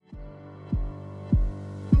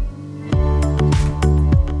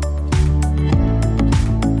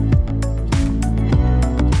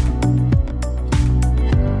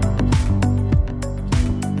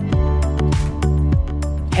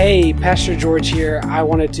Pastor George here. I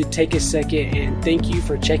wanted to take a second and thank you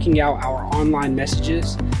for checking out our online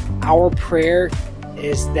messages. Our prayer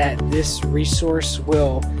is that this resource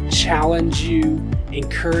will challenge you,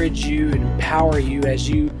 encourage you, and empower you as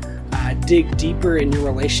you dig deeper in your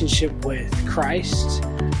relationship with Christ.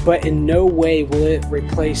 But in no way will it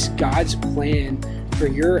replace God's plan for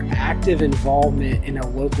your active involvement in a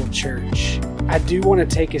local church. I do want to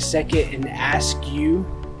take a second and ask you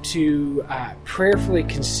to prayerfully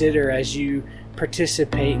consider, as you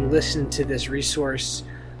participate and listen to this resource,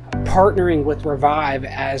 partnering with Revive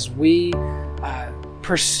as we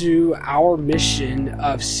pursue our mission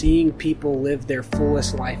of seeing people live their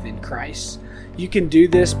fullest life in Christ. You can do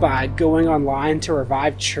this by going online to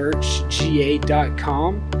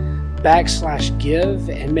revivechurchga.com/give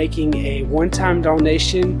and making a one-time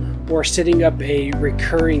donation or setting up a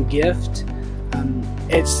recurring gift.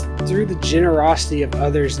 It's through the generosity of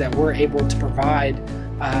others that we're able to provide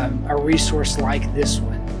a resource like this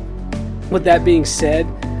one. With that being said,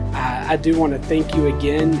 I do want to thank you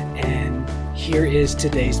again, and here is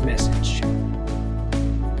today's message.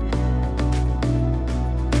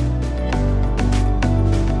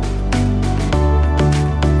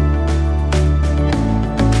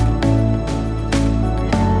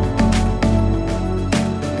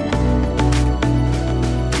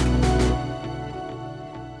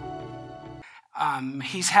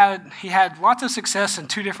 He had lots of success in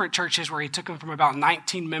two different churches where he took them from about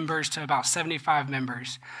 19 members to about 75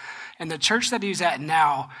 members. And the church that he's at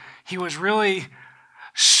now, he was really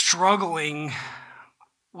struggling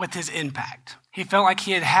with his impact. He felt like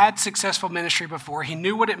he had had successful ministry before. He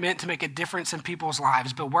knew what it meant to make a difference in people's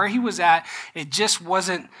lives, but where he was at, it just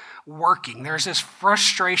wasn't working. There's this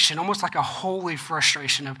frustration, almost like a holy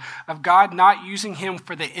frustration of God not using him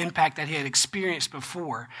for the impact that he had experienced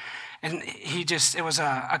before. And it was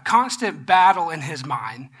a constant battle in his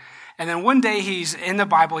mind. And then one day he's in the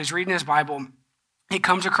Bible, he's reading his Bible, he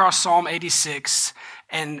comes across Psalm 86,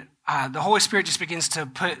 and the Holy Spirit just begins to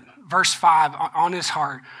put verse 5 on his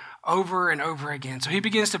heart over and over again. So he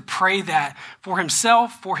begins to pray that for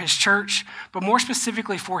himself, for his church, but more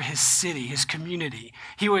specifically for his city, his community.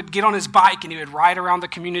 He would get on his bike and he would ride around the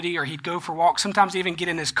community, or he'd go for walks, sometimes even get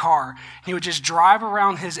in his car. And he would just drive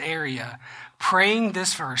around his area praying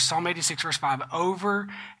this verse, Psalm 86, verse 5, over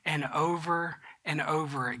and over and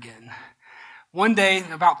over again. One day,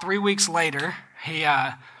 about 3 weeks later, he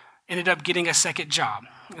ended up getting a second job.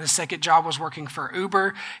 The second job was working for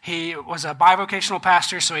Uber. He was a bivocational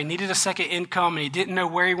pastor, so he needed a second income, and he didn't know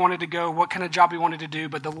where he wanted to go, what kind of job he wanted to do,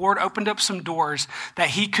 but the Lord opened up some doors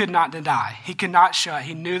that he could not deny. He could not shut.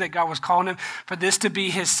 He knew that God was calling him for this to be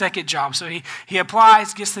his second job. So he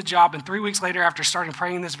applies, gets the job, and 3 weeks later, after starting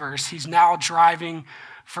praying this verse, he's now driving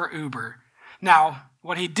for Uber. Now,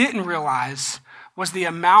 what he didn't realize was the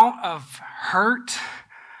amount of hurt,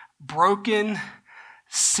 broken,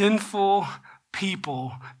 sinful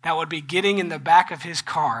people that would be getting in the back of his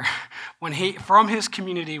car from his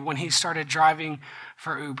community when he started driving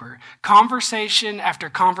for Uber. Conversation after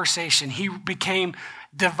conversation, he became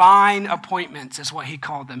divine appointments is what he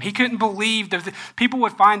called them. He couldn't believe that people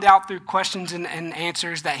would find out through questions and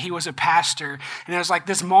answers that he was a pastor. And it was like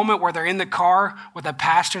this moment where they're in the car with a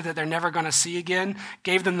pastor that they're never going to see again,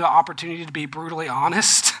 gave them the opportunity to be brutally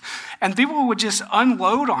honest. And people would just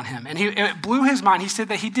unload on him. And it blew his mind. He said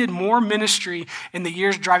that he did more ministry in the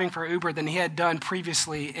years driving for Uber than he had done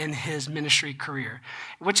previously in his ministry career,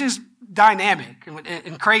 which is dynamic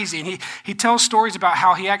and crazy. And he tells stories about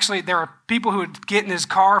how there are people who would get in his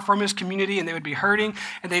car from his community and they would be hurting,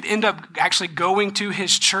 and they'd end up actually going to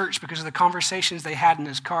his church because of the conversations they had in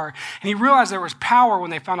his car. And he realized there was power when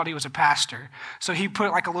they found out he was a pastor. So he put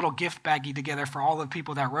like a little gift baggie together for all the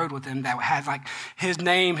people that rode with him that had like his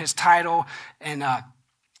name, his title, and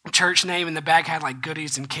church name, and the bag had like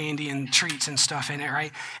goodies and candy and treats and stuff in it,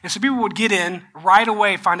 right? And so people would get in right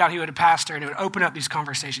away, find out he was a pastor, and it would open up these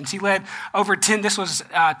conversations. He led over 10, this was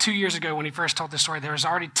 2 years ago when he first told this story, there was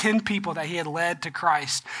already 10 people that he had led to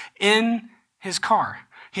Christ in his car.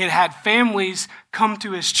 He had families come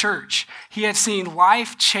to his church. He had seen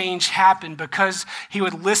life change happen because he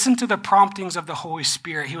would listen to the promptings of the Holy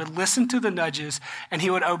Spirit. He would listen to the nudges, and he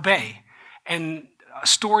would obey. And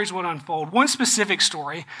stories would unfold. One specific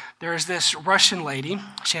story, there is this Russian lady.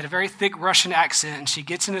 She had a very thick Russian accent, and she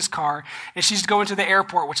gets in his car, and she's going to the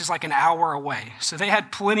airport, which is like an hour away. So they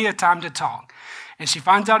had plenty of time to talk. And she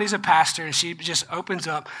finds out he's a pastor, and she just opens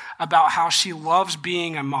up about how she loves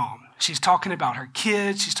being a mom. She's talking about her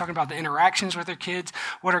kids. She's talking about the interactions with her kids,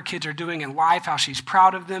 what her kids are doing in life, how she's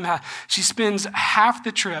proud of them. How she spends half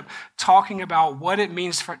the trip talking about what it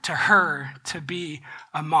means to her to be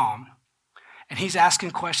a mom. And he's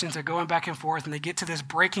asking questions, they're going back and forth, and they get to this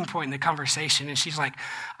breaking point in the conversation, and she's like,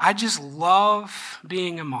 I just love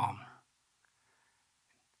being a mom.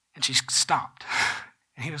 And she stopped.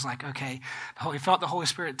 And he was like, okay. He felt the Holy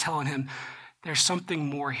Spirit telling him, there's something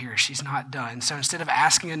more here. She's not done. So instead of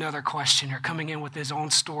asking another question or coming in with his own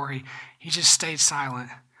story, he just stayed silent.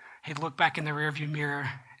 He'd look back in the rearview mirror,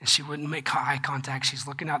 and she wouldn't make eye contact. She's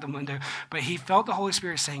looking out the window. But he felt the Holy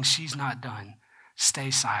Spirit saying, she's not done.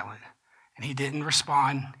 Stay silent. And he didn't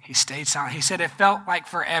respond. He stayed silent. He said it felt like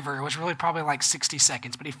forever. It was really probably like 60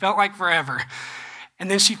 seconds, but he felt like forever. And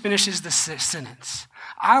then she finishes the sentence.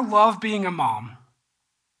 I love being a mom,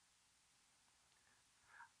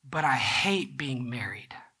 but I hate being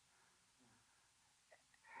married.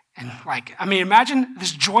 And imagine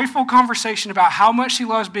this joyful conversation about how much she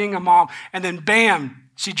loves being a mom, and then bam,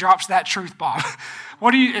 she drops that truth bomb.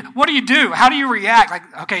 What do you do? How do you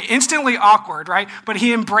react? Instantly awkward, right? But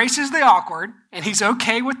he embraces the awkward, and he's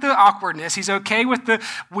okay with the awkwardness. He's okay with the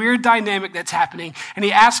weird dynamic that's happening, and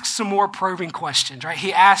he asks some more probing questions, right?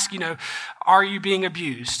 He asks, are you being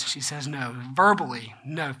abused? She says no. Verbally?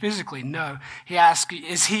 No. Physically? No. He asks,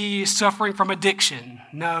 is he suffering from addiction?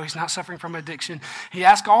 No, he's not suffering from addiction. He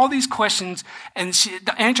asks all these questions, and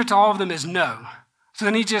the answer to all of them is no. So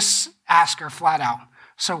then he just asks her flat out,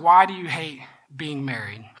 so why do you hate being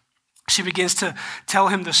married? She begins to tell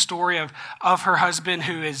him the story of her husband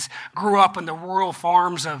who grew up in the rural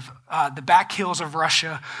farms of the back hills of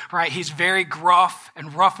Russia, right? He's very gruff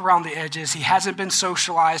and rough around the edges. He hasn't been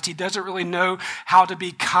socialized. He doesn't really know how to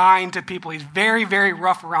be kind to people. He's very, very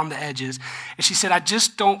rough around the edges. And she said, I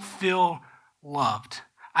just don't feel loved.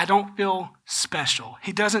 I don't feel special.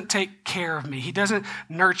 He doesn't take care of me. He doesn't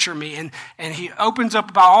nurture me. And he opens up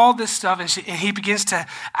about all this stuff, and he begins to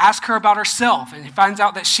ask her about herself. And he finds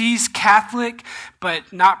out that she's Catholic,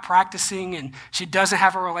 but not practicing, and she doesn't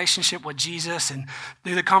have a relationship with Jesus. And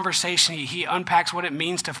through the conversation, he unpacks what it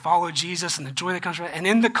means to follow Jesus and the joy that comes from it. And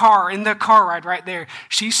in the car ride right there,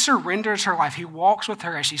 she surrenders her life. He walks with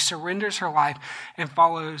her as she surrenders her life and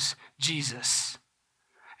follows Jesus.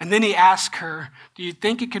 And then he asks her, do you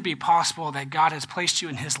think it could be possible that God has placed you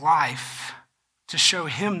in his life to show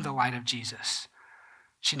him the light of Jesus?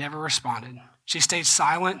 She never responded. She stayed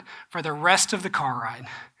silent for the rest of the car ride.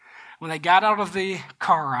 When they got out of the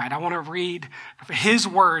car ride, I want to read his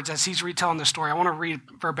words as he's retelling the story. I want to read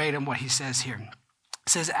verbatim what he says here. It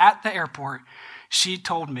says, at the airport, she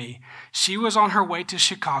told me she was on her way to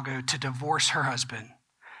Chicago to divorce her husband.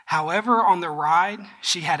 However, on the ride,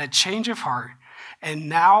 she had a change of heart. And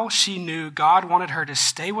now she knew God wanted her to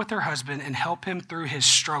stay with her husband and help him through his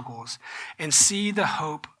struggles and see the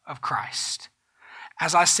hope of Christ.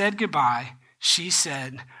 As I said goodbye, she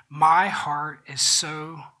said, my heart is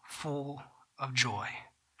so full of joy.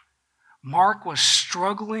 Mark was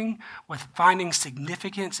struggling with finding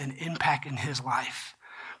significance and impact in his life,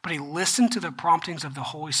 but he listened to the promptings of the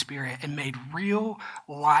Holy Spirit and made real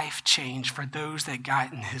life change for those that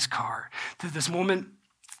got in his car. Through this woman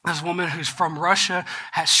who's from Russia,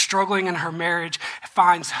 has struggling in her marriage,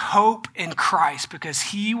 finds hope in Christ because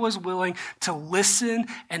he was willing to listen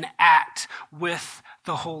and act with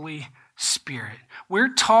the Holy Spirit.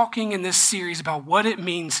 We're talking in this series about what it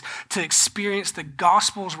means to experience the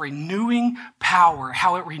gospel's renewing power,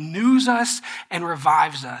 how it renews us and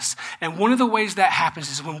revives us. And one of the ways that happens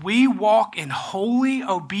is when we walk in holy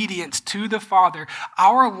obedience to the Father,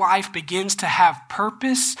 our life begins to have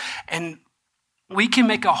purpose, and we can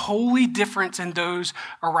make a holy difference in those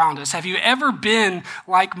around us. Have you ever been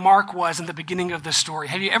like Mark was in the beginning of the story?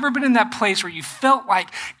 Have you ever been in that place where you felt like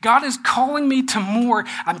God is calling me to more?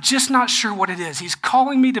 I'm just not sure what it is. He's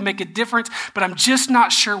calling me to make a difference, but I'm just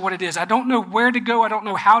not sure what it is. I don't know where to go. I don't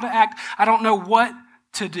know how to act. I don't know what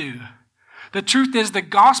to do. The truth is the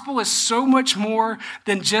gospel is so much more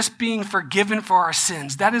than just being forgiven for our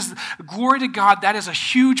sins. That is, glory to God, that is a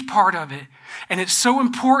huge part of it. And it's so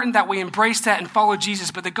important that we embrace that and follow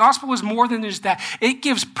Jesus. But the gospel is more than just that. It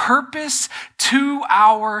gives purpose to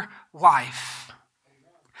our life.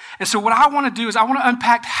 And so what I want to do is I want to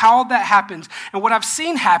unpack how that happens. And what I've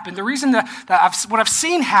seen happen, the reason what I've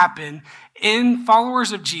seen happen in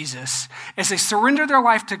followers of Jesus is they surrender their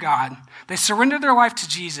life to God, they surrender their life to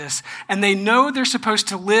Jesus, and they know they're supposed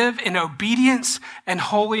to live in obedience and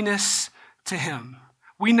holiness to him.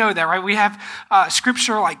 We know that, right? We have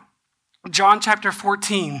scripture like John chapter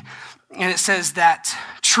 14, and it says that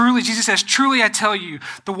Jesus says, truly I tell you,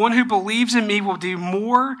 the one who believes in me will do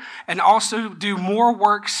more and also do more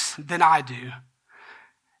works than I do.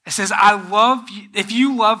 It says, if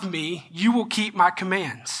you love me, you will keep my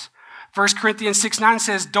commands. 1 Corinthians 6:9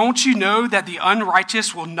 says, don't you know that the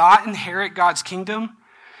unrighteous will not inherit God's kingdom?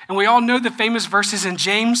 And we all know the famous verses in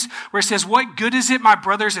James where it says, "What good is it, my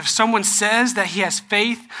brothers, if someone says that he has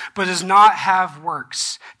faith but does not have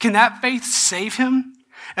works? Can that faith save him?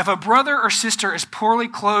 If a brother or sister is poorly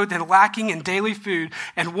clothed and lacking in daily food,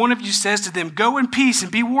 and one of you says to them, 'Go in peace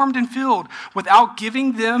and be warmed and filled,' without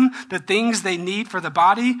giving them the things they need for the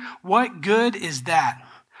body, what good is that?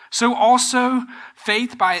 So also,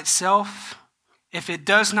 faith by itself, if it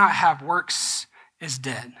does not have works, is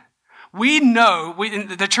dead." We know,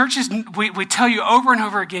 the churches, we tell you over and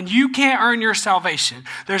over again, you can't earn your salvation.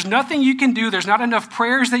 There's nothing you can do. There's not enough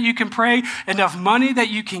prayers that you can pray, enough money that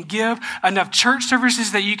you can give, enough church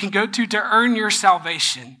services that you can go to earn your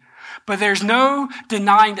salvation. But there's no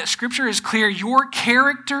denying that Scripture is clear. Your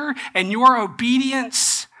character and your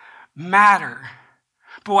obedience matter.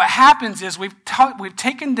 But what happens is we've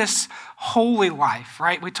taken this holy life,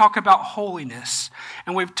 right? We talk about holiness,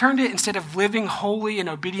 and we've turned it, instead of living holy in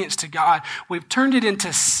obedience to God, we've turned it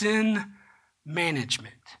into sin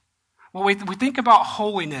management. When we think about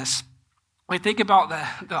holiness, we think about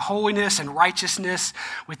the holiness and righteousness.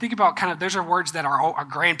 We think about those are words that our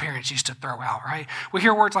grandparents used to throw out, right? We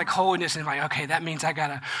hear words like holiness and like, okay, that means I got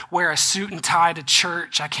to wear a suit and tie to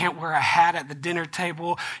church. I can't wear a hat at the dinner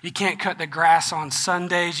table. You can't cut the grass on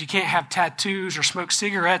Sundays. You can't have tattoos or smoke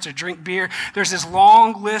cigarettes or drink beer. There's this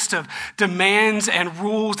long list of demands and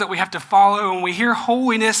rules that we have to follow. And we hear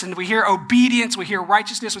holiness and we hear obedience, we hear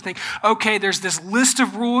righteousness. We think, okay, there's this list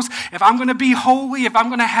of rules. If I'm going to be holy, if I'm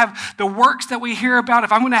going to have the works that we hear about,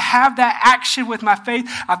 if I'm going to have that action with my faith,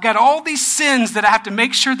 I've got all these sins that I have to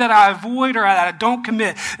make sure that I avoid or that I don't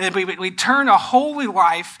commit. And we turn a holy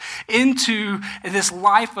life into this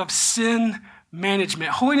life of sin management.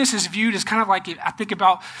 Holiness is viewed as kind of like, I think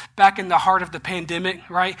about back in the heart of the pandemic,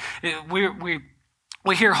 right?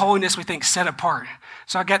 We hear holiness, we think set apart.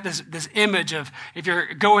 So I got this image of if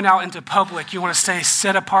you're going out into public, you want to stay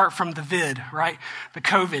set apart from the vid, right? The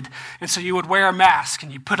COVID. And so you would wear a mask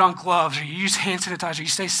and you put on gloves or you use hand sanitizer. You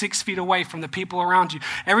stay 6 feet away from the people around you.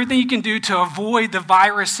 Everything you can do to avoid the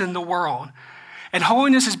virus in the world. And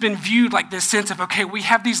holiness has been viewed like this sense of, okay, we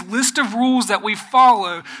have these list of rules that we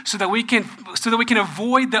follow so that we can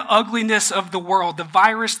avoid the ugliness of the world, the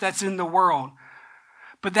virus that's in the world.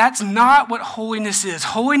 But that's not what holiness is.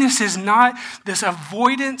 Holiness is not this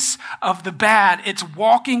avoidance of the bad. It's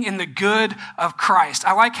walking in the good of Christ.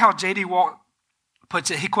 I like how J.D. Walt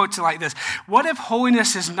puts it. He quotes it like this: "What if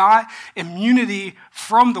holiness is not immunity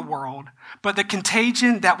from the world, but the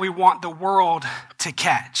contagion that we want the world to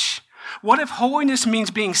catch? What if holiness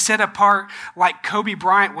means being set apart like Kobe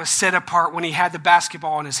Bryant was set apart when he had the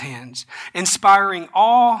basketball in his hands, inspiring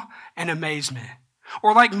awe and amazement?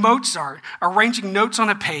 Or like Mozart, arranging notes on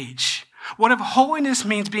a page? What if holiness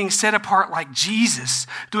means being set apart like Jesus,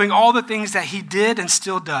 doing all the things that he did and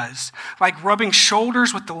still does, like rubbing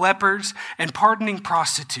shoulders with the lepers and pardoning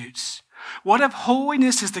prostitutes? What if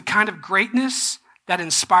holiness is the kind of greatness that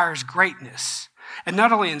inspires greatness, and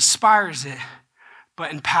not only inspires it,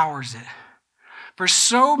 but empowers it?" For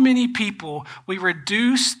so many people, we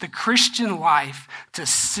reduce the Christian life to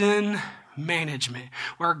sin management,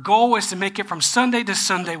 where our goal is to make it from Sunday to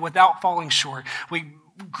Sunday without falling short. We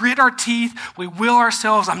grit our teeth, we will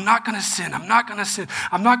ourselves, I'm not going to sin, I'm not going to sin,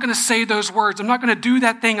 I'm not going to say those words, I'm not going to do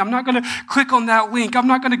that thing, I'm not going to click on that link, I'm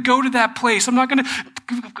not going to go to that place, I'm not going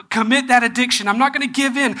to commit that addiction, I'm not going to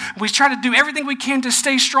give in. We try to do everything we can to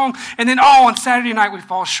stay strong, and then on Saturday night we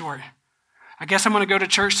fall short. I guess I'm going to go to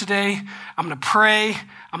church today. I'm going to pray.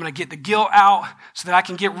 I'm going to get the guilt out so that I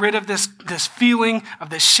can get rid of this feeling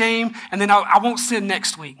of this shame. And then I won't sin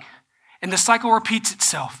next week. And the cycle repeats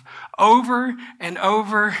itself over and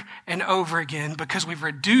over and over again because we've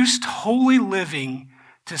reduced holy living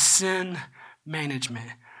to sin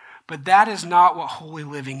management. But that is not what holy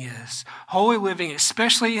living is. Holy living,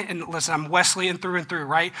 especially, and listen, I'm Wesleyan through and through,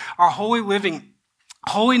 right? Our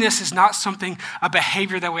holiness is not a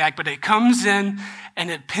behavior that we act, but it comes in and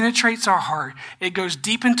it penetrates our heart. It goes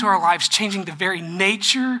deep into our lives, changing the very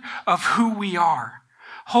nature of who we are.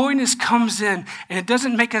 Holiness comes in and it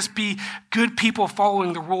doesn't make us be good people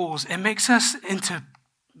following the rules. It makes us into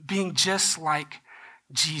being just like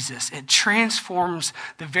Jesus. It transforms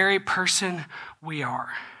the very person we are.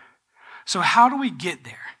 So how do we get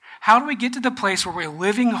there? How do we get to the place where we're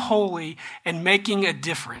living holy and making a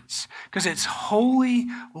difference? Because it's holy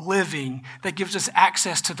living that gives us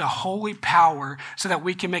access to the holy power so that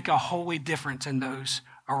we can make a holy difference in those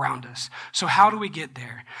around us. So how do we get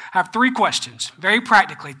there? I have 3 questions, very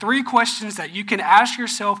practically, 3 questions that you can ask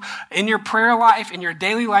yourself in your prayer life, in your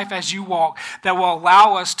daily life as you walk, that will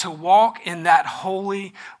allow us to walk in that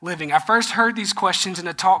holy living. I first heard these questions in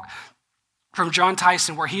a talk from John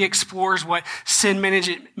Tyson, where he explores what sin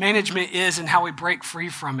management is and how we break free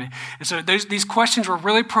from it. And so these questions were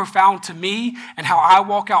really profound to me and how I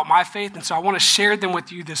walk out my faith. And so I want to share them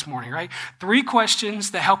with you this morning, right? 3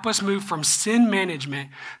 questions that help us move from sin management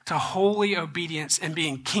to holy obedience and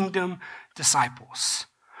being kingdom disciples.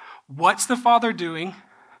 What's the Father doing?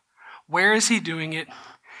 Where is he doing it?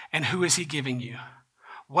 And who is he giving you?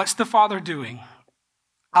 What's the Father doing?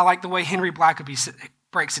 I like the way Henry Blackaby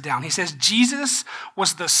breaks it down. He says, Jesus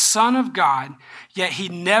was the Son of God, yet he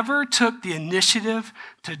never took the initiative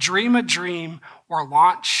to dream a dream or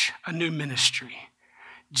launch a new ministry.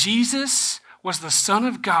 Jesus was the Son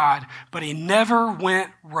of God, but he never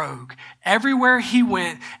went rogue. Everywhere he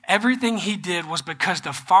went, everything he did was because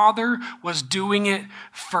the Father was doing it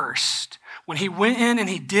first. When he went in and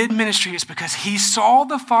he did ministry, it's because he saw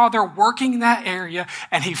the Father working in that area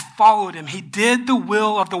and he followed him. He did the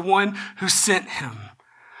will of the one who sent him.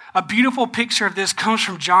 A beautiful picture of this comes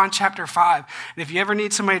from John chapter 5. And if you ever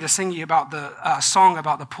need somebody to sing you about the song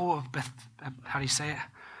about the pool of how do you say it?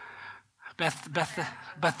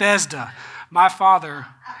 Bethesda. My Father,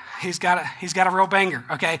 he's got a real banger,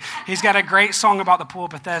 okay? He's got a great song about the pool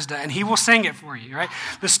of Bethesda, and he will sing it for you, right?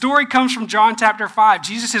 The story comes from John chapter 5.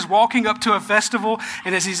 Jesus is walking up to a festival,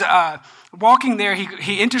 and as he's walking there,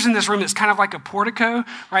 he enters in this room that's kind of like a portico,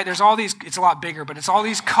 right? There's all these, it's a lot bigger, but it's all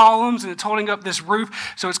these columns, and it's holding up this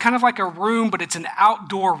roof. So it's kind of like a room, but it's an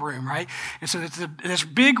outdoor room, right? And so it's this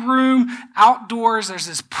big room, outdoors, there's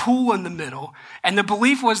this pool in the middle. And the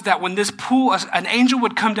belief was that when this pool, an angel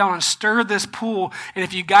would come down and stir this pool, and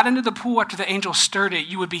if you got into the pool after the angel stirred it,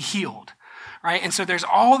 you would be healed. Right? And so there's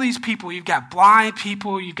all these people. You've got blind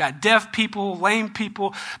people, you've got deaf people, lame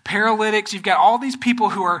people, paralytics. You've got all these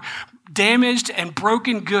people who are damaged and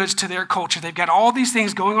broken goods to their culture. They've got all these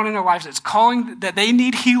things going on in their lives that they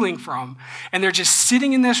need healing from. And they're just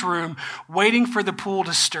sitting in this room waiting for the pool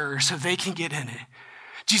to stir so they can get in it.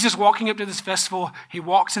 Jesus walking up to this festival, he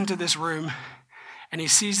walks into this room and he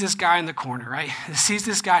sees this guy in the corner, right? He sees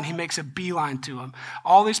this guy and he makes a beeline to him.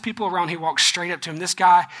 All these people around, he walks straight up to him. This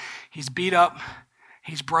guy, he's beat up,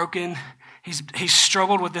 he's broken, he's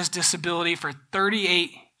struggled with this disability for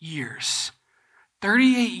 38 years.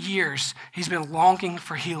 38 years he's been longing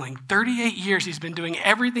for healing. 38 years he's been doing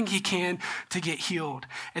everything he can to get healed.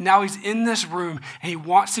 And now he's in this room and he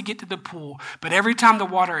wants to get to the pool. But every time the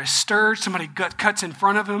water is stirred, somebody cuts in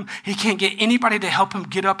front of him. He can't get anybody to help him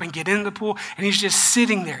get up and get in the pool. And he's just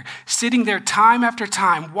sitting there time after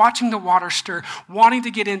time, watching the water stir, wanting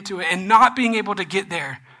to get into it and not being able to get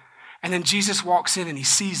there. And then Jesus walks in and he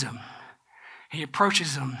sees him. He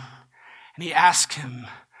approaches him and he asks him,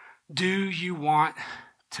 "Do you want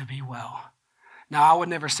to be well?" Now, I would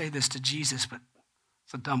never say this to Jesus, but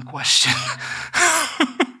it's a dumb question.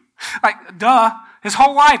 Like, duh. His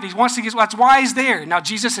whole life, he wants to get, that's why he's there. Now,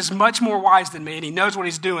 Jesus is much more wise than me, and he knows what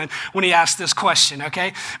he's doing when he asks this question,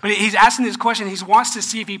 okay? But he's asking this question. He wants to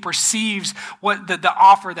see if he perceives what the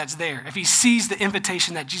offer that's there, if he sees the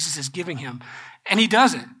invitation that Jesus is giving him. And he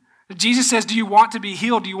doesn't. Jesus says, "Do you want to be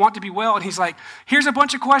healed? Do you want to be well?" And he's like, here's a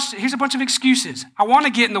bunch of questions. Here's a bunch of excuses. I want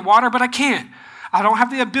to get in the water, but I can't. I don't have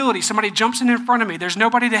the ability. Somebody jumps in front of me. There's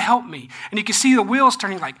nobody to help me. And you can see the wheels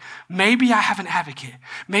turning like, maybe I have an advocate.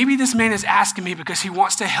 Maybe this man is asking me because he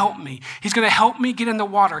wants to help me. He's going to help me get in the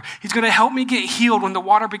water. He's going to help me get healed when the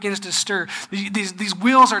water begins to stir. These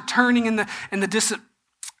wheels are turning in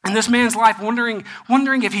this man's life, wondering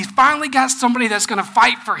if he's finally got somebody that's going to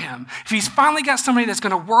fight for him, if he's finally got somebody that's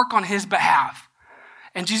going to work on his behalf.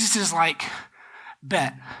 And Jesus is like,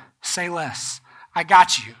 "Bet, say less. I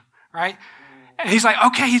got you," right? And he's like,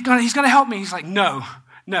 "Okay, he's going to help me." He's like, no.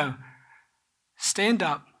 Stand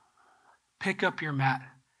up, pick up your mat,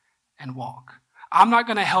 and walk. I'm not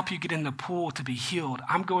going to help you get in the pool to be healed.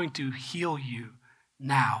 I'm going to heal you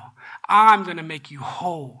now. I'm going to make you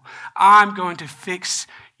whole. I'm going to fix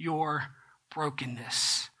your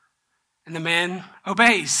brokenness. And the man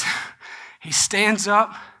obeys. He stands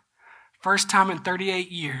up, first time in 38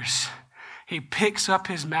 years. He picks up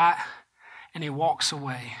his mat and he walks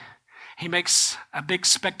away. He makes a big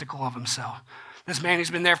spectacle of himself. This man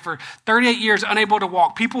who's been there for 38 years, unable to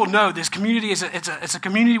walk. People know this community is it's a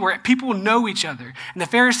community where people know each other. And the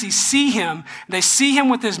Pharisees see him, they see him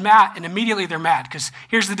with his mat, and immediately they're mad. Because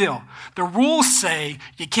here's the deal. The rules say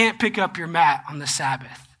you can't pick up your mat on the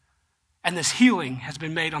Sabbath. And this healing has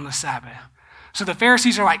been made on the Sabbath. So the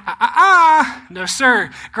Pharisees are like, no sir,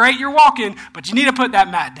 great you're walking, but you need to put that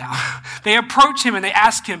mat down. They approach him and they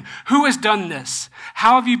ask him, "Who has done this?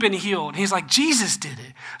 How have you been healed?" And he's like, "Jesus did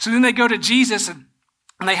it." So then they go to Jesus and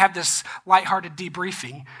And they have this lighthearted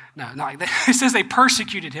debriefing. No, not like that. It says they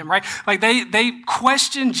persecuted him, right? Like they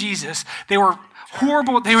questioned Jesus. They were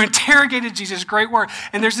horrible. They were interrogated Jesus. Great word.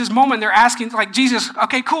 And there's this moment they're asking, like, Jesus,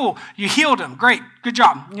 okay, cool. You healed him. Great. Good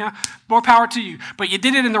job. You know, more power to you. But you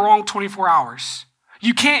did it in the wrong 24 hours.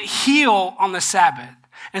 You can't heal on the Sabbath.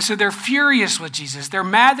 And so they're furious with Jesus. They're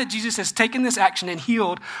mad that Jesus has taken this action and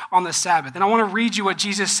healed on the Sabbath. And I want to read you what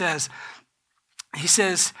Jesus says. He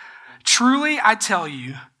says, "Truly, I tell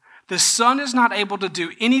you, the Son is not able to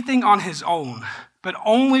do anything on his own, but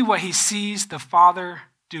only what he sees the Father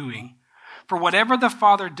doing. For whatever the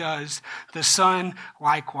Father does, the Son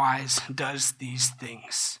likewise does these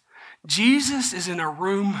things." Jesus is in a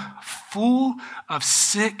room full of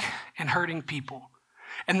sick and hurting people.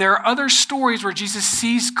 And there are other stories where Jesus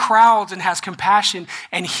sees crowds and has compassion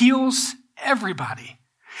and heals everybody.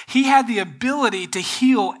 He had the ability to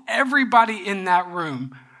heal everybody in that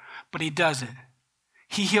room, but he doesn't.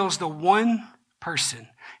 He heals the one person.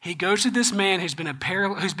 He goes to this man who's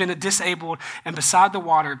been disabled and beside the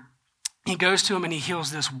water. He goes to him and he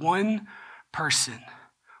heals this one person.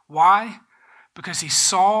 Why? Because he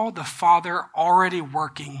saw the Father already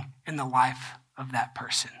working in the life of that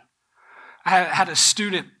person. I had a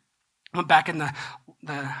student back in the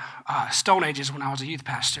Stone Ages when I was a youth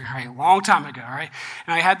pastor, right, a long time ago, right?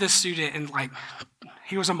 And I had this student, and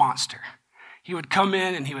he was a monster. He would come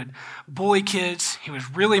in and he would bully kids. He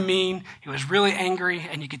was really mean. He was really angry.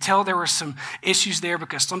 And you could tell there were some issues there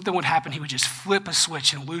because something would happen. He would just flip a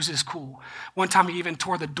switch and lose his cool. One time he even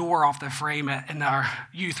tore the door off the frame in our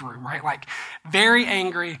youth room, right? Like very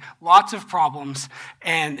angry, lots of problems.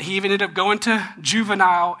 And he even ended up going to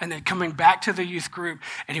juvenile and then coming back to the youth group.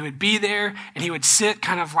 And he would be there and he would sit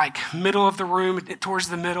kind of like middle of the room towards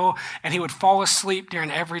the middle. And he would fall asleep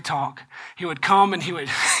during every talk. He would come and he would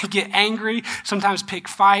get angry, sometimes pick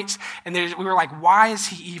fights, and we were like, why is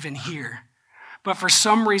he even here? But for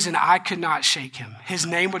some reason, I could not shake him. His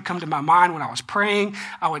name would come to my mind when I was praying.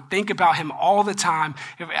 I would think about him all the time.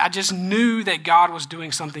 I just knew that God was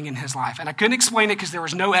doing something in his life. And I couldn't explain it because there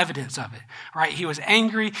was no evidence of it, right? He was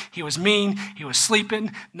angry, he was mean, he was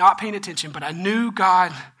sleeping, not paying attention, but I knew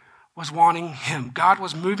God was wanting him. God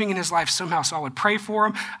was moving in his life somehow, so I would pray for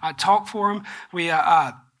him, I'd talk for him.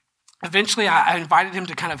 Eventually, I invited him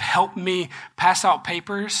to kind of help me pass out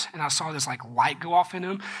papers, and I saw this light go off in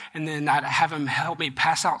him, and then I'd have him help me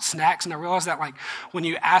pass out snacks, and I realized that when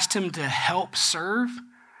you asked him to help serve,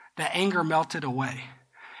 the anger melted away.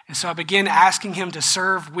 And so I began asking him to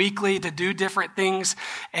serve weekly, to do different things,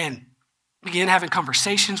 and began having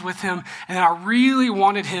conversations with him, and then I really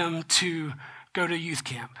wanted him to go to youth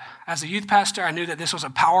camp. As a youth pastor, I knew that this was a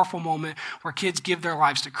powerful moment where kids give their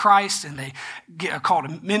lives to Christ and they get a call to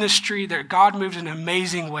ministry. That God moves in an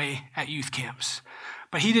amazing way at youth camps.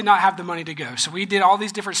 But he did not have the money to go. So we did all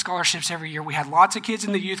these different scholarships every year. We had lots of kids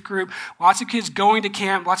in the youth group, lots of kids going to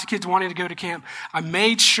camp, lots of kids wanting to go to camp. I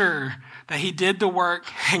made sure that he did the work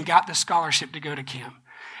and got the scholarship to go to camp.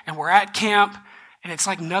 And we're at camp, and it's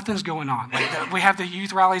like nothing's going on. We have the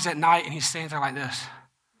youth rallies at night, and he's standing there like this.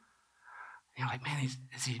 You're like, man,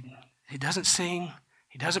 he doesn't sing.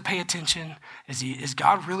 He doesn't pay attention. Is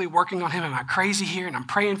God really working on him? Am I crazy here? And I'm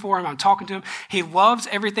praying for him. I'm talking to him. He loves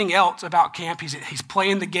everything else about camp. He's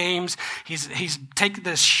playing the games. He's taken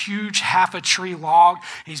this huge half-a-tree log.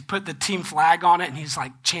 He's put the team flag on it, and he's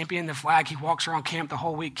championing the flag. He walks around camp the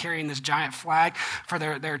whole week carrying this giant flag for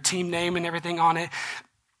their team name and everything on it.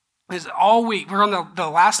 It's all week. We're on the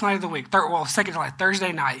last night of the week.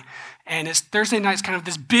 Thursday night. And it's Thursday night. It's kind of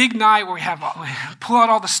this big night where we pull out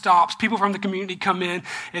all the stops. People from the community come in.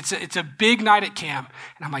 It's a big night at camp.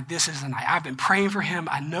 And I'm like, this is the night. I've been praying for him.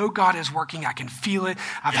 I know God is working. I can feel it.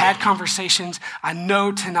 I've had conversations. I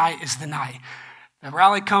know tonight is the night. The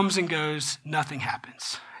rally comes and goes. Nothing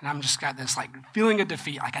happens. And I'm just got this feeling of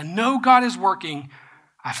defeat. I know God is working.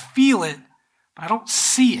 I feel it, but I don't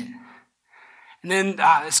see it. And then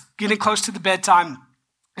it's getting close to the bedtime.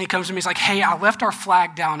 And he comes to me, he's like, hey, I left our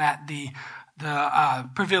flag down at the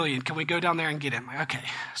pavilion. Can we go down there and get it? I'm like, okay.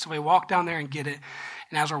 So we walk down there and get it.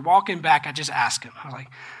 And as we're walking back, I just ask him, I was like,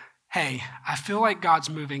 hey, I feel like God's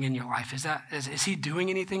moving in your life. Is he doing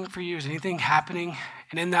anything for you? Is anything happening?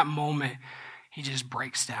 And in that moment, he just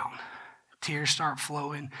breaks down. Tears start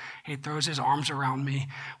flowing. He throws his arms around me.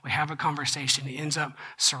 We have a conversation. He ends up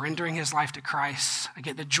surrendering his life to Christ. I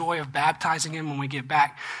get the joy of baptizing him when we get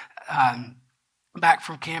back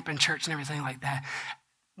from camp and church and everything like that.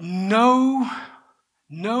 No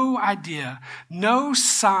No idea, no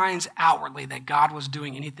signs outwardly that God was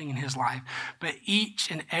doing anything in his life, but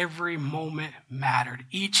each and every moment mattered.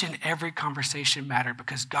 Each and every conversation mattered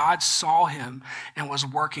because God saw him and was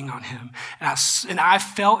working on him. And I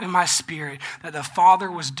felt in my spirit that the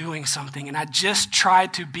Father was doing something, and I just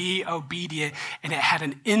tried to be obedient, and it had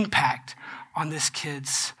an impact on this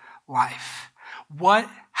kid's life.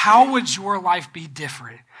 How would your life be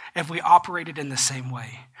different if we operated in the same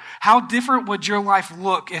way? How different would your life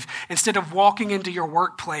look if instead of walking into your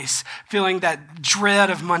workplace feeling that dread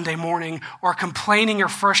of Monday morning or complaining or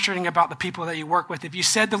frustrating about the people that you work with, if you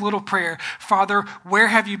said the little prayer, Father, where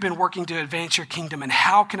have you been working to advance your kingdom and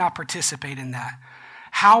how can I participate in that?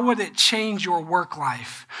 How would it change your work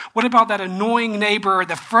life? What about that annoying neighbor or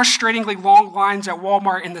the frustratingly long lines at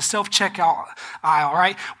Walmart in the self-checkout aisle,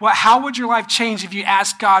 right? How would your life change if you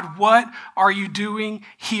asked God, what are you doing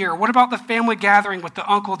here? What about the family gathering with the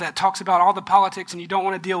uncle that talks about all the politics and you don't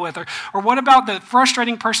want to deal with? Or what about the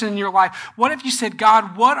frustrating person in your life? What if you said,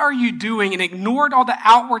 God, what are you doing? And ignored all the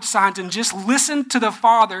outward signs and just listened to the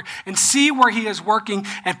Father and see where he is working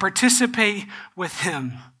and participate with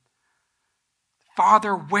him.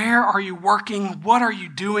 Father, where are you working? What are you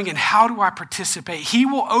doing? And how do I participate? He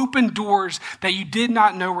will open doors that you did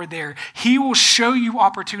not know were there. He will show you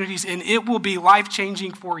opportunities, and it will be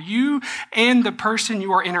life-changing for you and the person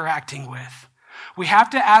you are interacting with. We have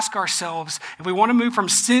to ask ourselves, if we want to move from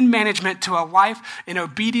sin management to a life in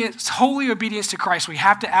obedience, holy obedience to Christ, we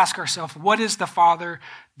have to ask ourselves, what is the Father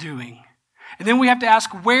doing? And then we have to ask,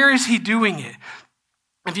 where is he doing it?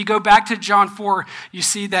 If you go back to John 4, you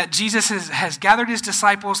see that Jesus has gathered his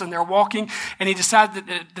disciples and they're walking, and he decided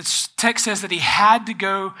that the text says that he had to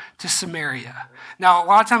go to Samaria. Now, a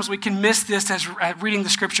lot of times we can miss this as reading the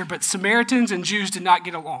scripture, but Samaritans and Jews did not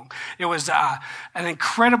get along. It was an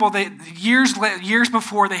incredible, years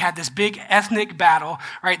before they had this big ethnic battle,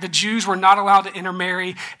 right? The Jews were not allowed to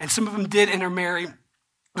intermarry, and some of them did intermarry.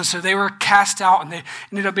 And so they were cast out, and they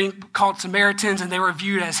ended up being called Samaritans, and they were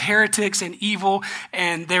viewed as heretics and evil,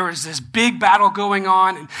 and there was this big battle going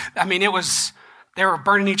on. And I mean, they were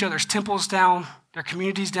burning each other's temples down, their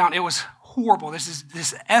communities down. It was horrible.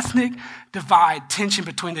 This ethnic divide, tension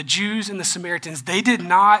between the Jews and the Samaritans. They did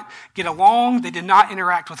not get along. They did not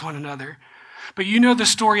interact with one another. But you know the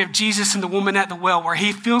story of Jesus and the woman at the well, where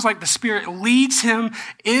he feels like the Spirit leads him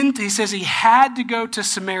he says he had to go to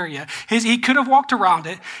Samaria. He could have walked around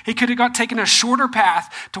it. He could have taken a shorter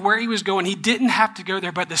path to where he was going. He didn't have to go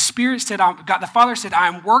there, but the Spirit said, the Father said,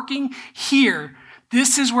 I'm working here.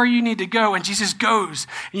 This is where you need to go. And Jesus goes.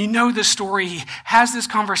 And you know the story. He has this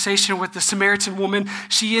conversation with the Samaritan woman.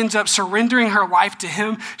 She ends up surrendering her life to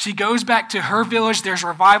him. She goes back to her village. There's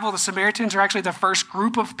revival. The Samaritans are actually the first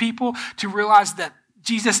group of people to realize that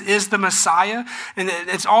Jesus is the Messiah. And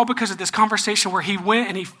it's all because of this conversation where he went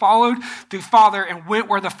and he followed the Father and went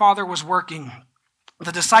where the Father was working.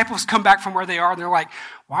 The disciples come back from where they are and they're like,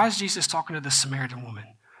 why is Jesus talking to the Samaritan woman?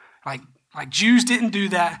 Like Jews didn't do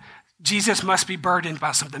that. Jesus must be burdened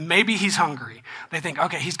by something. Maybe he's hungry. They think,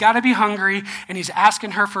 okay, he's got to be hungry, and he's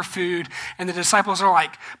asking her for food. And the disciples are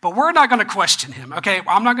like, but we're not going to question him, okay?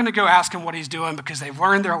 I'm not going to go ask him what he's doing because they've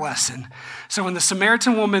learned their lesson. So when the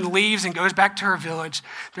Samaritan woman leaves and goes back to her village,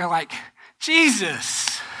 they're like,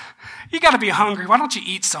 Jesus, you got to be hungry. Why don't you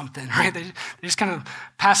eat something, right? They just kind of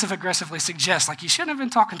passive-aggressively suggest, like, you shouldn't have been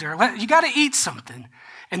talking to her. You got to eat something.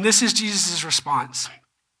 And this is Jesus' response.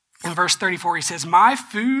 In verse 34, he says, my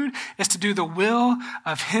food is to do the will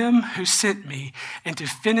of him who sent me and to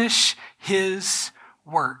finish his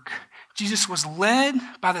work. Jesus was led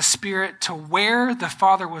by the Spirit to where the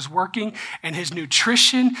Father was working, and his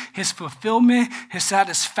nutrition, his fulfillment, his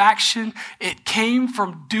satisfaction, it came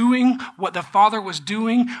from doing what the Father was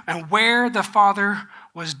doing and where the Father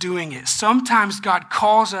was doing it. Sometimes God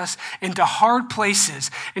calls us into hard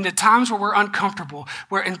places, into times where we're uncomfortable,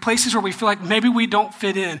 where in places where we feel like maybe we don't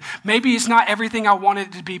fit in. Maybe it's not everything I wanted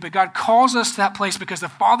it to be, but God calls us to that place because the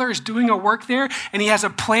Father is doing a work there, and he has a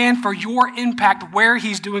plan for your impact where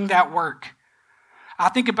he's doing that work. I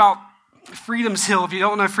think about Freedom's Hill. If you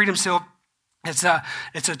don't know Freedom's Hill, it's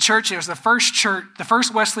a church. It was the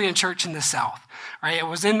first Wesleyan church in the South. Right? It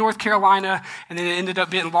was in North Carolina, and then it ended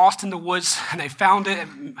up being lost in the woods, and they found it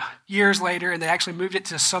years later, and they actually moved it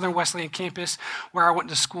to Southern Wesleyan campus where I went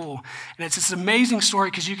to school. And it's this amazing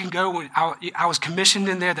story because you can go. I was commissioned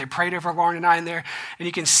in there. They prayed over Lauren and I in there, and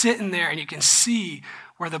you can sit in there, and you can see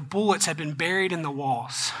where the bullets had been buried in the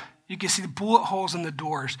walls. You can see the bullet holes in the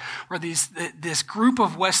doors where this group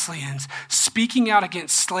of Wesleyans speaking out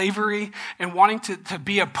against slavery and wanting to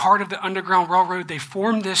be a part of the Underground Railroad, they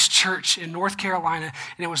formed this church in North Carolina,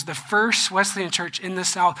 and it was the first Wesleyan church in the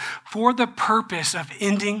South for the purpose of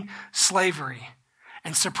ending slavery.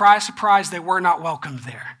 And surprise, surprise, they were not welcomed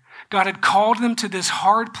there. God had called them to this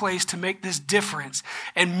hard place to make this difference.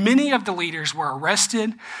 And many of the leaders were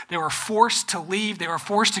arrested. They were forced to leave. They were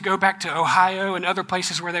forced to go back to Ohio and other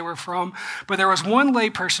places where they were from. But there was one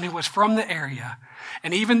layperson who was from the area.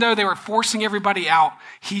 And even though they were forcing everybody out,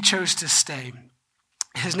 he chose to stay.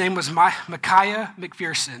 His name was Micaiah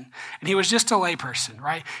McPherson, and he was just a layperson,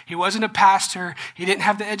 right? He wasn't a pastor. He didn't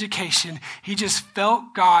have the education. He just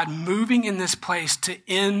felt God moving in this place to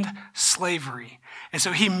end slavery. And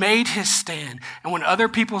so he made his stand. And when other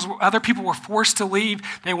people were forced to leave,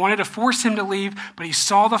 they wanted to force him to leave, but he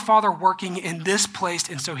saw the Father working in this place,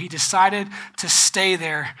 and so he decided to stay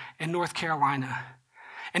there in North Carolina.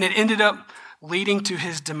 And it ended up leading to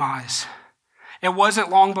his demise. It wasn't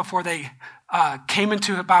long before they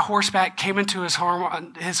by horseback, came into his home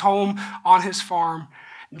on his farm,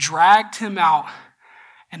 dragged him out,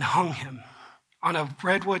 and hung him on a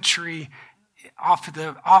redwood tree off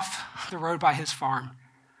the road by his farm.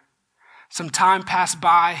 Some time passed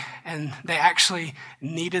by, and they actually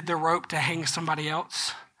needed the rope to hang somebody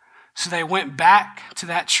else. So they went back to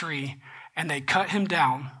that tree, and they cut him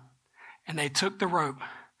down, and they took the rope.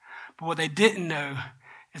 But what they didn't know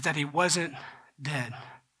is that he wasn't dead.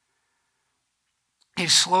 He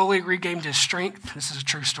slowly regained his strength. This is a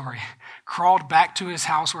true story. Crawled back to his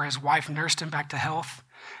house where his wife nursed him back to health,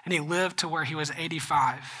 and he lived to where he was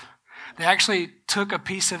 85. They actually took a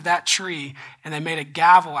piece of that tree and they made a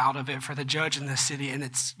gavel out of it for the judge in the city, and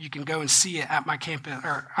you can go and see it at my campus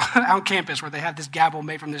or on campus where they have this gavel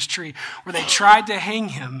made from this tree where they tried to hang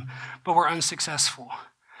him but were unsuccessful.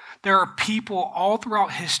 There are people all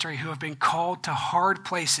throughout history who have been called to hard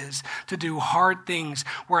places to do hard things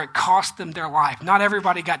where it cost them their life. Not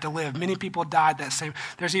everybody got to live. Many people died that same.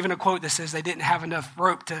 There's even a quote that says they didn't have enough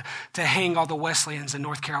rope to hang all the Wesleyans in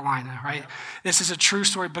North Carolina, right? This is a true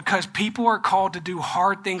story because people are called to do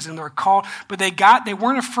hard things, and they're called, but they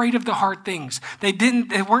weren't afraid of the hard things. They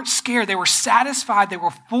weren't scared. They were satisfied. They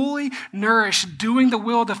were fully nourished doing the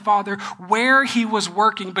will of the Father where he was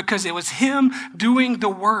working because it was him doing the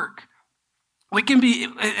work.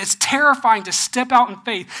 It's terrifying to step out in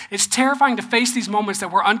faith. It's terrifying to face these moments that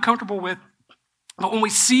we're uncomfortable with. But when we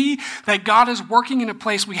see that God is working in a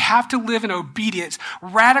place, we have to live in obedience,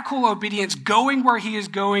 radical obedience, going where he is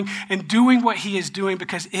going and doing what he is doing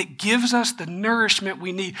because it gives us the nourishment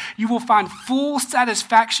we need. You will find full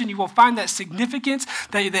satisfaction. You will find that significance,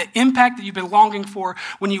 the impact that you've been longing for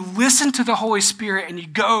when you listen to the Holy Spirit and you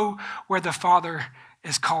go where the Father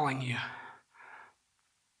is calling you.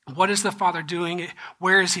 What is the Father doing?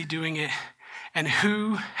 Where is he doing it? And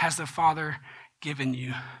who has the Father given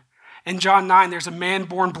you? In John 9, there's a man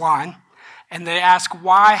born blind, and they ask,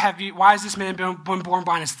 why is this man born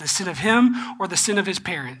blind? Is it the sin of him or the sin of his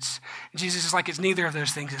parents? And Jesus is like, it's neither of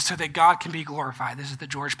those things. It's so that God can be glorified. This is the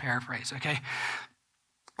George paraphrase, okay?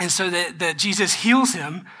 And so that Jesus heals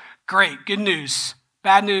him. Great, good news.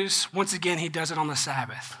 Bad news, once again, he does it on the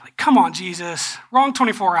Sabbath. Like, come on, Jesus, wrong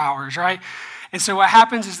 24 hours, right? And so what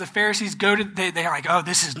happens is the Pharisees they're like, oh,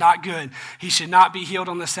 this is not good. He should not be healed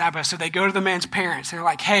on the Sabbath. So they go to the man's parents. They're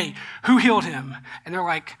like, hey, who healed him? And they're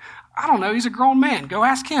like, I don't know. He's a grown man. Go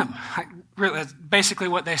ask him. Really, that's basically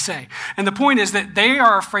what they say. And the point is that they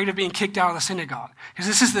are afraid of being kicked out of the synagogue because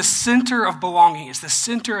this is the center of belonging. It's the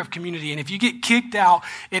center of community. And if you get kicked out,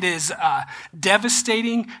 it is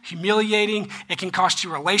devastating, humiliating. It can cost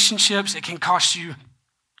you relationships. It can cost you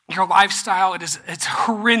your lifestyle. It's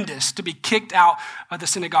horrendous to be kicked out of the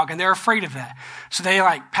synagogue, and they're afraid of that. So they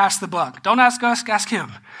pass the buck. Don't ask us, ask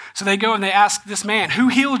him. So they go and they ask this man, who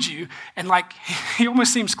healed you? And he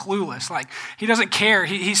almost seems clueless. He doesn't care.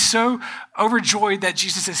 He's so overjoyed that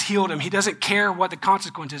Jesus has healed him. He doesn't care what the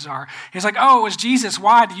consequences are. He's like, oh, it was Jesus.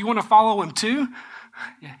 Why? Do you want to follow him too?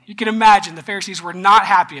 Yeah, you can imagine the Pharisees were not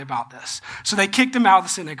happy about this. So they kicked him out of the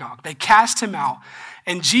synagogue. They cast him out.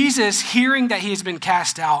 And Jesus, hearing that he has been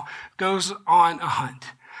cast out, goes on a hunt.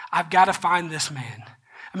 I've got to find this man.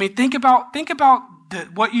 I mean, think about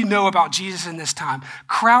what you know about Jesus in this time.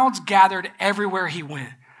 Crowds gathered everywhere he went.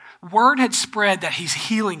 Word had spread that he's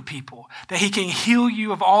healing people, that he can heal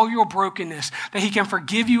you of all your brokenness, that he can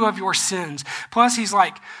forgive you of your sins. Plus, he's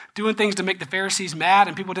doing things to make the Pharisees mad,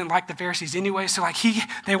 and people didn't like the Pharisees anyway. So he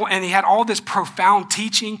had all this profound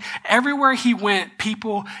teaching. Everywhere he went,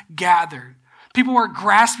 people gathered. People were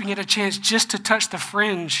grasping at a chance just to touch the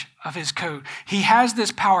fringe of his coat. He has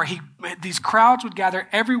this power. These crowds would gather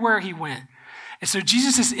everywhere he went. And so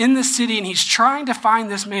Jesus is in the city and he's trying to find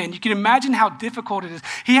this man. You can imagine how difficult it is.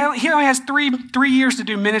 He only has three years to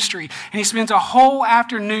do ministry, and he spends a whole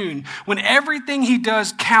afternoon when everything he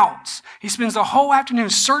does counts. He spends the whole afternoon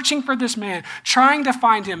searching for this man, trying to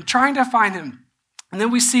find him. And then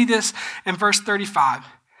we see this in verse 35.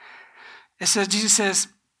 It says, Jesus says,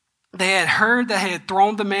 they had heard that he had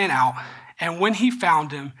thrown the man out, and when he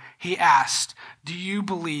found him, he asked, "Do you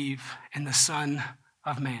believe in the Son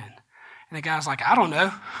of Man?" And the guy's like, "I don't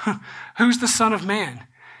know. Who's the Son of Man?"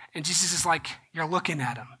 And Jesus is like, "You're looking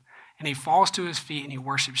at him." And he falls to his feet and he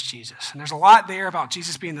worships Jesus. And there's a lot there about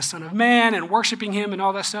Jesus being the Son of Man and worshiping him and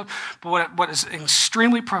all that stuff. But what is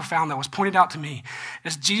extremely profound that was pointed out to me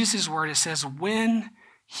is Jesus' word. It says, when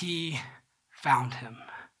he found him.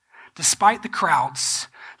 Despite the crowds,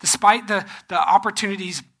 despite the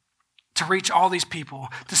opportunities to reach all these people,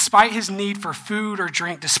 despite his need for food or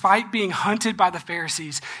drink, despite being hunted by the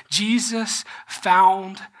Pharisees, Jesus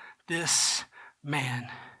found this man.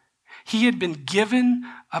 He had been given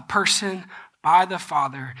a person by the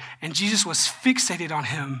Father, and Jesus was fixated on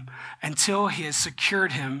him until he had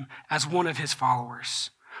secured him as one of his followers.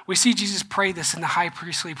 We see Jesus pray this in the high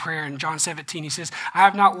priestly prayer in John 17. He says, "I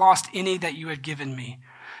have not lost any that you had given me."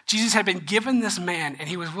 Jesus had been given this man, and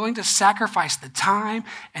he was willing to sacrifice the time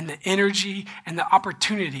and the energy and the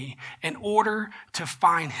opportunity in order to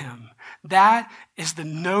find him. That is the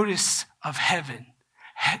notice of heaven.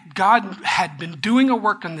 God had been doing a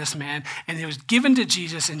work on this man, and it was given to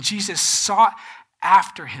Jesus, and Jesus sought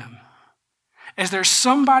after him. Is there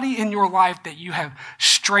somebody in your life that you have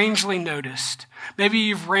strangely noticed? Maybe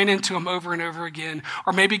you've ran into them over and over again,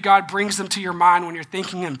 or maybe God brings them to your mind when you're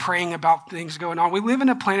thinking and praying about things going on. We live in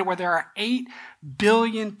a planet where there are 8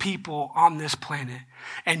 billion people on this planet,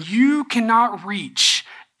 and you cannot reach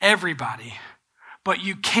everybody, but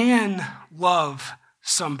you can love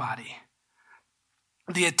somebody.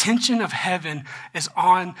 The attention of heaven is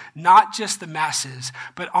on not just the masses,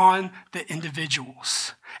 but on the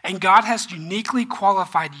individuals. And God has uniquely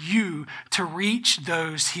qualified you to reach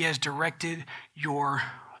those he has directed your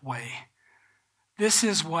way. This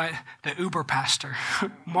is what the Uber pastor,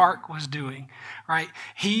 Mark, was doing, right?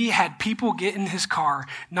 He had people get in his car.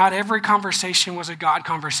 Not every conversation was a God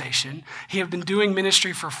conversation. He had been doing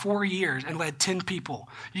ministry for 4 years and led 10 people.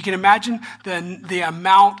 You can imagine the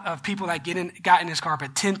amount of people that got in his car,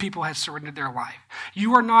 but 10 people had surrendered their life.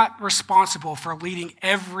 You are not responsible for leading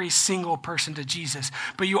every single person to Jesus,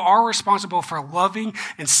 but you are responsible for loving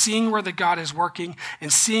and seeing where the God is working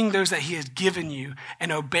and seeing those that he has given you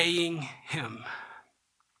and obeying him.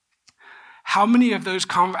 How many of those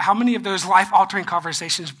life-altering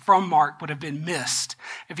conversations from Mark would have been missed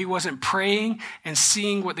if he wasn't praying and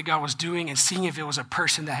seeing what the God was doing and seeing if it was a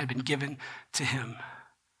person that had been given to him?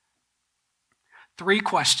 3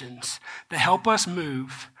 questions that help us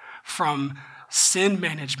move from sin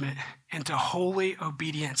management into holy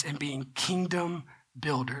obedience and being kingdom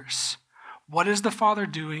builders. What is the Father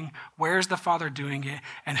doing? Where is the Father doing it?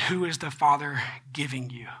 And who is the Father giving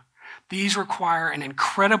you? These require an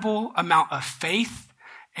incredible amount of faith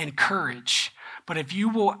and courage. But if you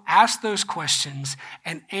will ask those questions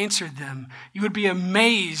and answer them, you would be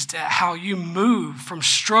amazed at how you move from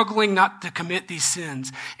struggling not to commit these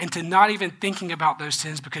sins into not even thinking about those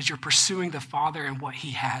sins because you're pursuing the Father and what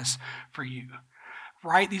he has for you.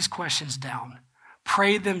 Write these questions down.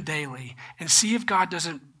 Pray them daily and see if God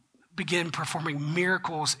doesn't begin performing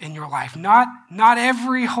miracles in your life. Not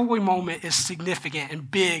every holy moment is significant and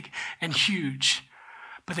big and huge,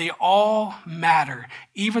 but they all matter.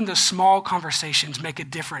 Even the small conversations make a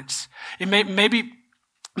difference. It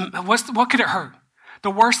what could it hurt? The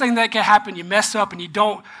worst thing that can happen, you mess up and you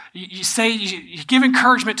give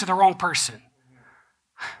encouragement to the wrong person.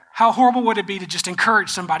 How horrible would it be to just encourage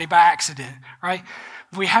somebody by accident, right?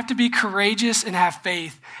 We have to be courageous and have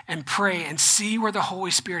faith and pray and see where the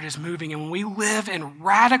Holy Spirit is moving. And when we live in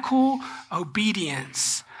radical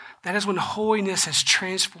obedience, that is when holiness has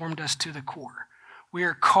transformed us to the core. We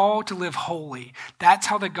are called to live holy. That's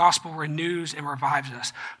how the gospel renews and revives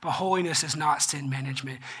us. But holiness is not sin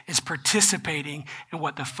management. It's participating in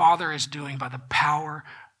what the Father is doing by the power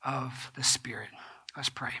of the Spirit. Let's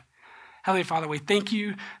pray. Heavenly Father, we thank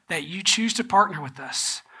you that you choose to partner with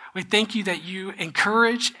us. We thank you that you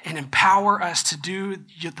encourage and empower us to do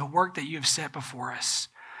the work that you have set before us.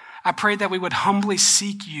 I pray that we would humbly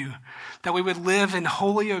seek you, that we would live in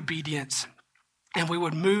holy obedience, and we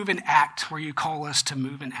would move and act where you call us to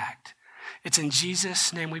move and act. It's in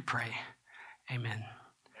Jesus' name we pray. Amen.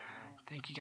 Thank you.